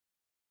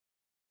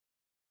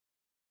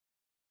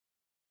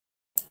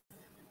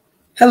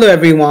Hello,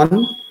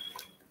 everyone.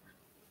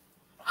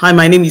 Hi,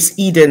 my name is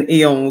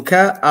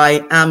EdenOnwuka1.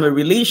 I am a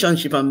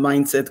relationship and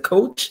mindset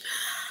coach,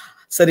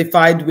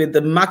 certified with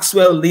the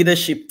Maxwell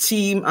Leadership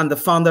Team and the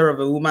founder of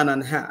A Woman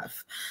and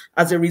Half.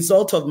 As a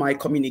result of my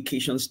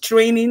communications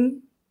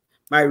training,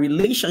 my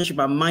relationship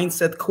and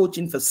mindset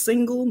coaching for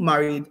single,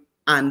 married,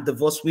 and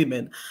divorced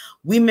women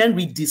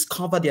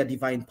rediscover their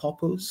divine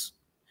purpose.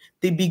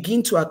 They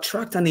begin to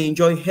attract and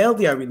enjoy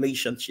healthier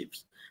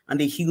relationships, and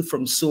they heal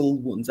from soul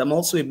wounds. I'm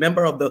also a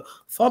member of the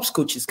Forbes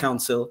Coaches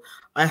Council.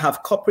 I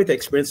have corporate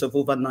experience of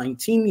over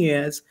 19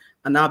 years,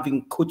 and I've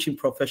been coaching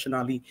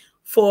professionally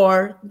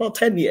for about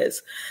 10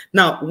 years.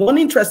 Now, one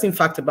interesting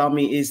fact about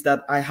me is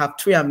that I have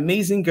three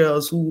amazing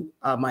girls who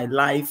are my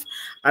life,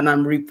 and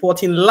I'm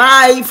reporting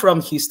live from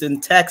Houston,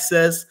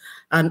 Texas,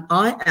 and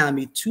I am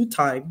a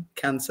two-time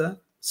cancer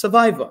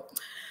survivor.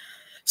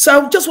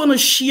 So I just want to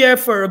share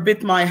for a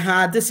bit my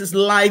heart. This is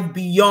Life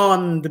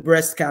Beyond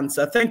Breast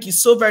Cancer. Thank you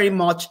so very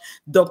much,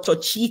 Dr.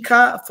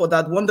 Chika, for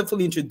that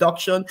wonderful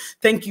introduction.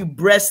 Thank you,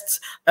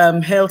 Breast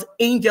Health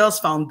Angels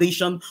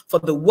Foundation, for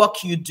the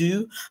work you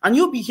do. And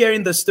you'll be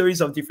hearing the stories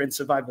of different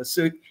survivors.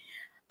 So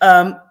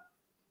I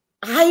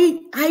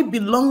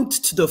belonged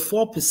to the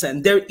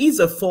 4%. There is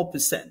a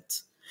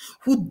 4%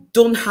 who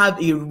don't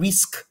have a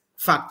risk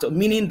factor,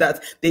 meaning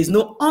that there's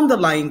no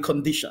underlying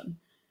condition.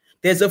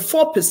 There's a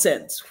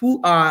 4%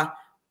 who are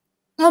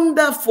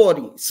under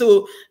 40.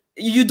 So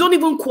you don't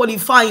even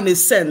qualify in a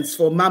sense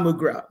for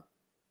mammogram.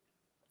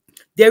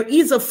 There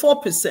is a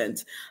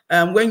 4%.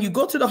 When you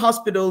go to the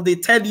hospital, they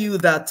tell you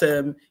that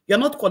you're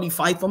not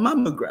qualified for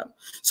mammogram.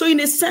 So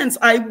in a sense,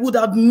 I would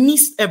have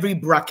missed every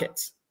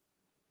bracket.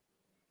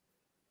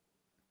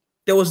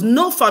 There was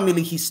no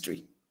family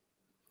history.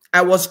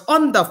 I was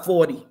under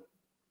 40.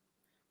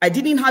 I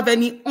didn't have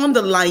any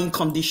underlying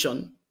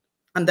condition.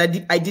 And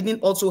I didn't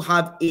also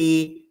have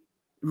a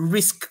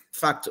risk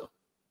factor.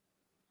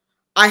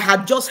 I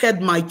had just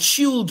had my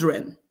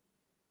children.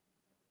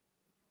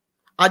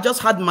 I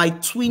just had my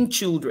twin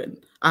children.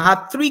 I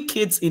had 3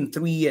 kids in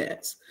 3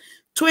 years.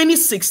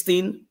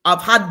 2016,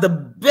 I've had the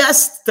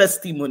best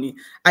testimony.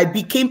 I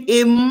became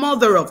a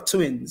mother of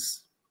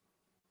twins.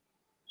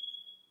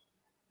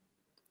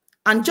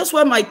 And just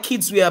when my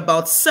kids were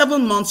about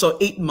 7 months or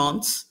 8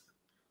 months,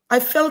 I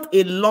felt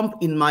a lump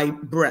in my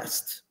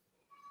breast.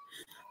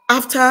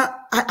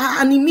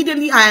 And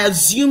immediately I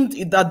assumed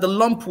that the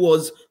lump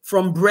was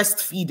from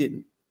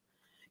breastfeeding.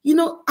 You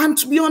know, and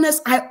to be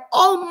honest, I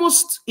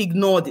almost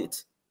ignored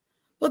it.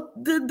 But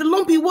the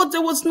lumpy,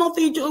 there was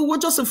nothing, it was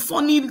just a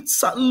funny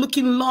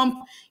looking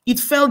lump. It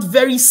felt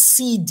very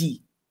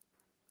seedy,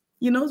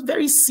 you know,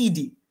 very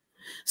seedy.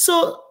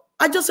 So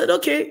I just said,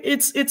 okay,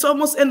 it's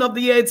almost end of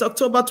the year. It's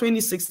October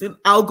 2016.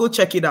 I'll go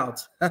check it out.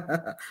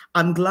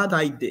 I'm glad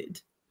I did.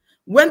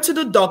 Went to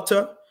the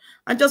doctor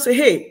and just said,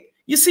 hey,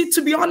 you see,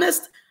 to be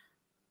honest,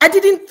 I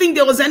didn't think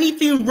there was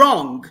anything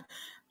wrong.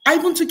 I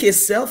even took a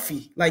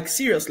selfie, like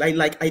seriously,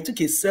 like I took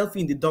a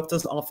selfie in the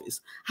doctor's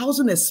office. I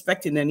wasn't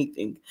expecting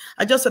anything.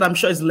 I just said, I'm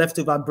sure it's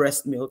leftover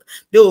breast milk.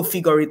 They will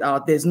figure it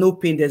out. There's no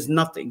pain. There's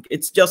nothing.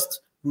 It's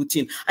just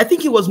routine. I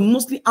think it was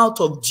mostly out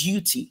of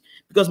duty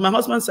because my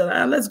husband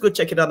said, let's go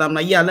check it out. I'm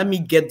like, yeah, let me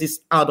get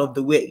this out of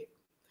the way.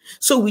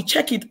 So we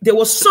check it. There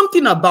was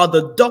something about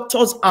the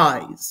doctor's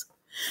eyes.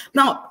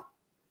 Now,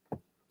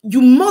 you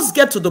must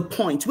get to the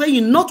point where you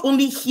not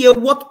only hear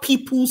what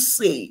people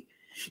say,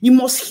 you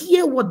must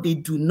hear what they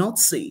do not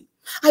say.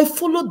 I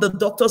followed the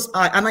doctor's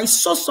eye and I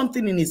saw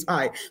something in his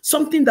eye,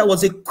 something that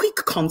was a quick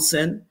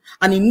concern,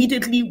 and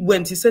immediately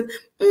went. He said,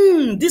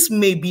 this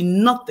may be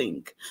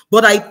nothing,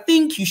 but I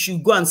think you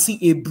should go and see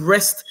a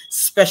breast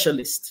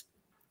specialist.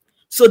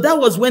 So that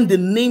was when the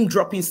name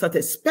dropping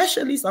started.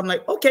 Specialist. I'm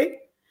like, okay.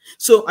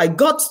 So I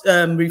got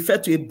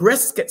referred to a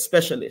breast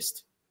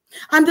specialist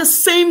and the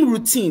same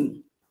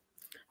routine.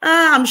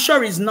 I'm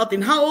sure it's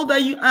nothing. How old are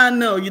you?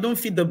 No, you don't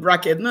fit the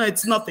bracket. No,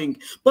 it's nothing.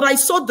 But I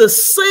saw the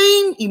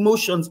same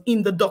emotions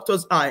in the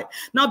doctor's eye.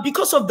 Now,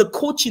 because of the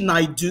coaching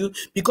I do,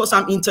 because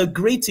I'm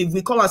integrative,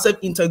 we call ourselves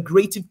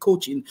integrative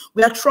coaching.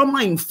 We are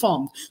trauma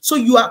informed. So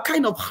you are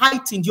kind of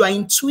heightened. You are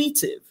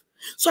intuitive.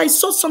 So I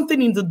saw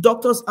something in the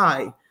doctor's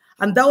eye.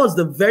 And that was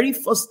the very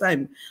first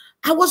time.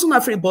 I wasn't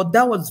afraid, but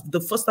that was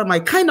the first time I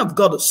kind of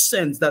got a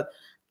sense that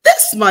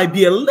this might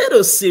be a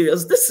little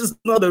serious. This is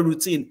not a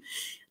routine.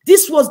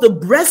 This was the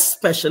breast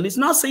specialist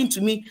now saying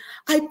to me,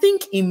 I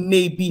think it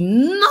may be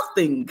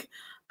nothing,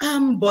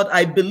 but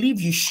I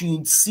believe you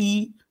should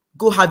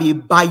go have a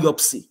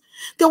biopsy.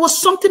 There was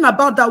something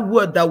about that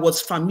word that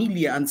was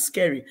familiar and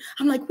scary.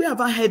 I'm like, where have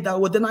I heard that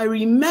word? Then I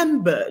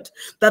remembered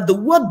that the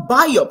word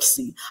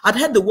biopsy, I'd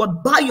heard the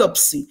word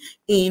biopsy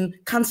in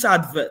cancer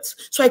adverts.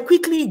 So I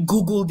quickly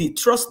Googled it.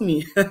 Trust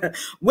me,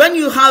 when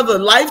you have a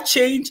life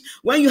change,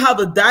 when you have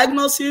a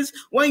diagnosis,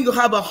 when you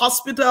have a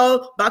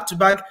hospital back to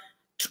back,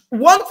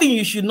 one thing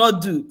you should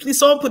not do, please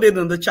someone put it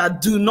in the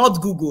chat, do not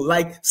Google.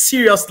 Like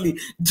seriously,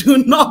 do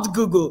not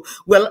Google.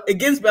 Well,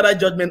 against better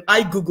judgment,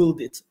 I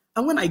Googled it.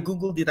 And when I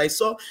Googled it, I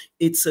saw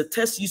it's a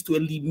test used to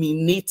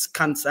eliminate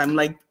cancer. I'm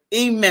like,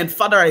 Amen.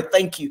 Father, I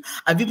thank you.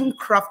 I've even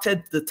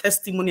crafted the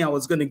testimony I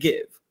was going to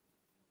give,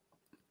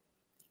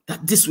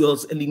 that this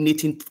was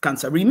eliminating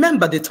cancer.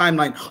 Remember the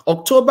timeline.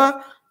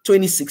 October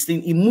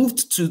 2016, it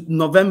moved to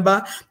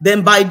November.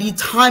 Then by the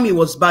time it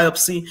was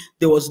biopsy,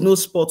 there was no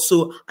spot.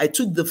 So I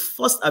took the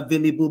first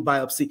available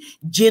biopsy,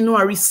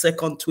 January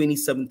 2nd,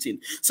 2017.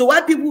 So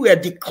while people were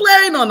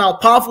declaring on how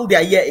powerful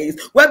their year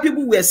is, while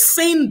people were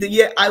saying the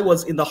year I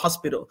was in the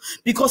hospital,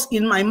 because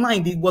in my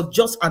mind, it was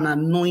just an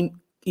annoying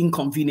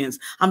inconvenience.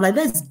 I'm like,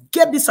 let's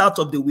get this out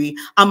of the way.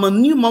 I'm a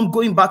new mom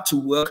going back to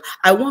work.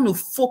 I want to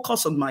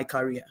focus on my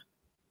career.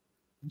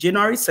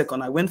 January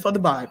 2nd, I went for the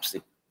biopsy.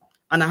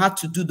 And I had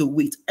to do the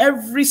wait.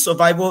 Every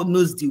survivor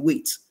knows the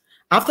wait.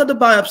 After the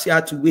biopsy, I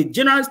had to wait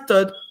January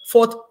 3rd,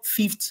 4th,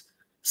 5th,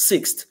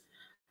 6th.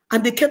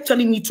 And they kept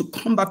telling me to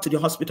come back to the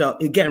hospital.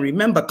 Again,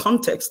 remember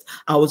context.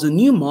 I was a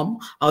new mom.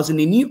 I was in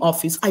a new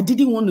office. I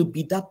didn't want to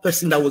be that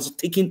person that was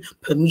taking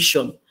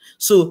permission.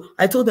 So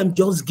I told them,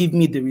 just give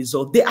me the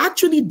result. They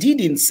actually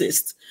did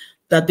insist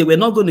that they were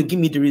not going to give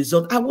me the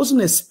result. I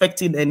wasn't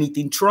expecting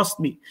anything, trust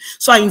me.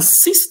 So I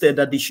insisted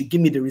that they should give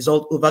me the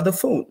result over the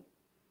phone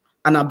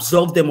and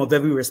absolve them of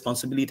every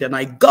responsibility. And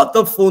I got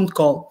the phone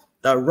call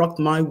that rocked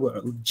my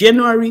world.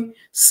 January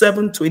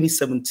 7,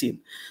 2017.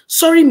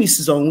 Sorry,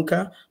 Mrs.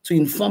 Onwuka, to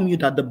inform you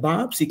that the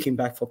biopsy came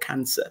back for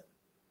cancer.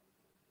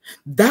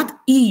 That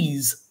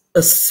is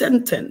a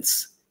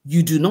sentence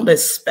you do not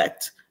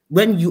expect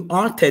when you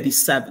are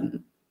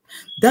 37.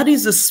 That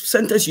is a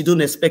sentence you don't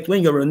expect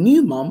when you're a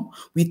new mom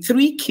with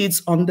 3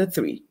 kids under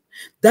 3.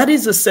 That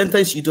is a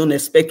sentence you don't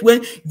expect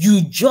when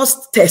you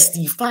just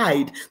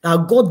testified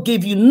that God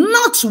gave you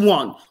not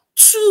 1,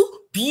 2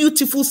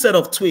 beautiful set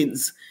of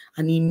twins.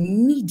 And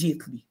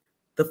immediately,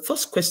 the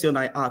first question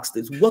I asked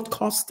is, what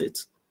caused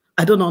it?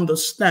 I don't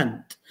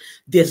understand.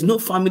 There's no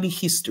family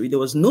history. There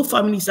was no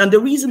family. And the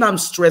reason I'm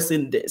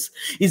stressing this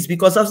is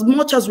because as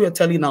much as we are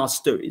telling our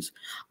stories,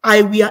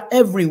 we are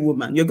every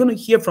woman. You're going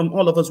to hear from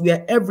all of us. We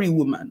are every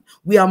woman.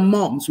 We are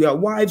moms. We are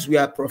wives. We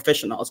are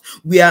professionals.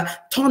 We are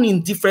torn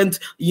in different,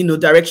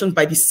 directions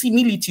by the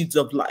similitudes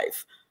of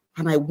life.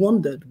 And I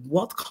wondered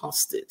what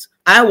caused it.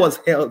 I was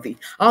healthy.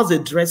 I was a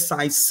dress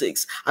size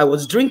 6. I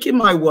was drinking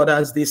my water,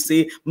 as they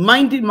say,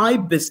 minding my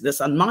business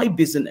and my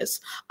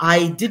business.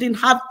 I didn't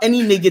have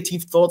any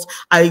negative thoughts.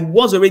 I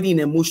was already in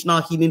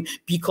emotional healing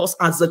because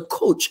as a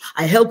coach,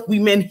 I help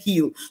women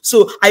heal.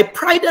 So I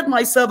prided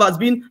myself as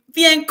being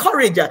the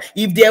encourager.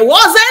 If there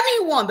was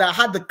anyone that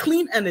had the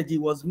clean energy,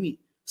 it was me.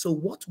 So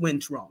what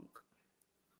went wrong?